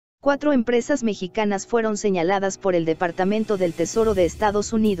4 empresas mexicanas fueron señaladas por el Departamento del Tesoro de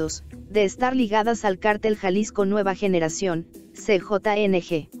Estados Unidos, de estar ligadas al Cártel Jalisco Nueva Generación,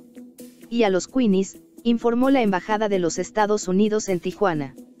 CJNG. Y a Los Cuinis, informó la Embajada de los Estados Unidos en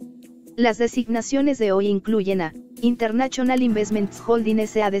Tijuana. Las designaciones de hoy incluyen a International Investments Holding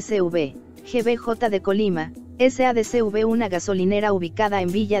S.A. GBJ de Colima, SADCV, una gasolinera ubicada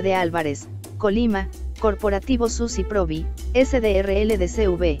en Villa de Alvarez, Colima, Corporativo Sushi Provi,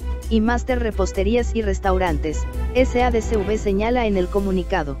 SDRLDCV, y Master Reposterías y Restaurantes, SADCV, señala en el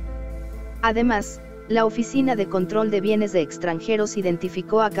comunicado. Además, la Oficina de Control de Bienes de Extranjeros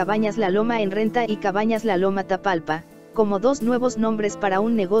identificó a Cabañas La Loma en Renta y Cabañas La Loma Tapalpa, como 2 nuevos nombres para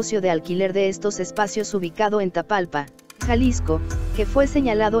un negocio de alquiler de estos espacios ubicado en Tapalpa, Jalisco, que fue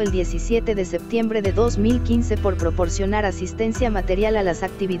señalado el 17 de septiembre de 2015 por proporcionar asistencia material a las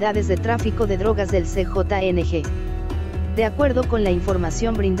actividades de tráfico de drogas del CJNG. De acuerdo con la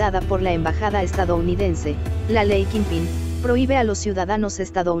información brindada por la Embajada estadounidense, la ley Kingpin prohíbe a los ciudadanos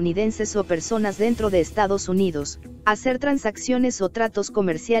estadounidenses o personas dentro de Estados Unidos hacer transacciones o tratos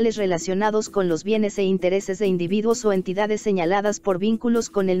comerciales relacionados con los bienes e intereses de individuos o entidades señaladas por vínculos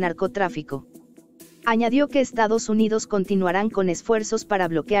con el narcotráfico. Añadió que Estados Unidos continuarán con esfuerzos para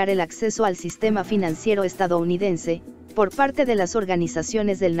bloquear el acceso al sistema financiero estadounidense, por parte de las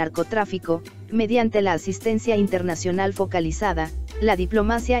organizaciones del narcotráfico, mediante la asistencia internacional focalizada, la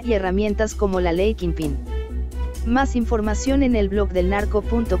diplomacia y herramientas como la ley Kingpin. Más información en el blog del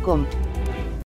narco.com.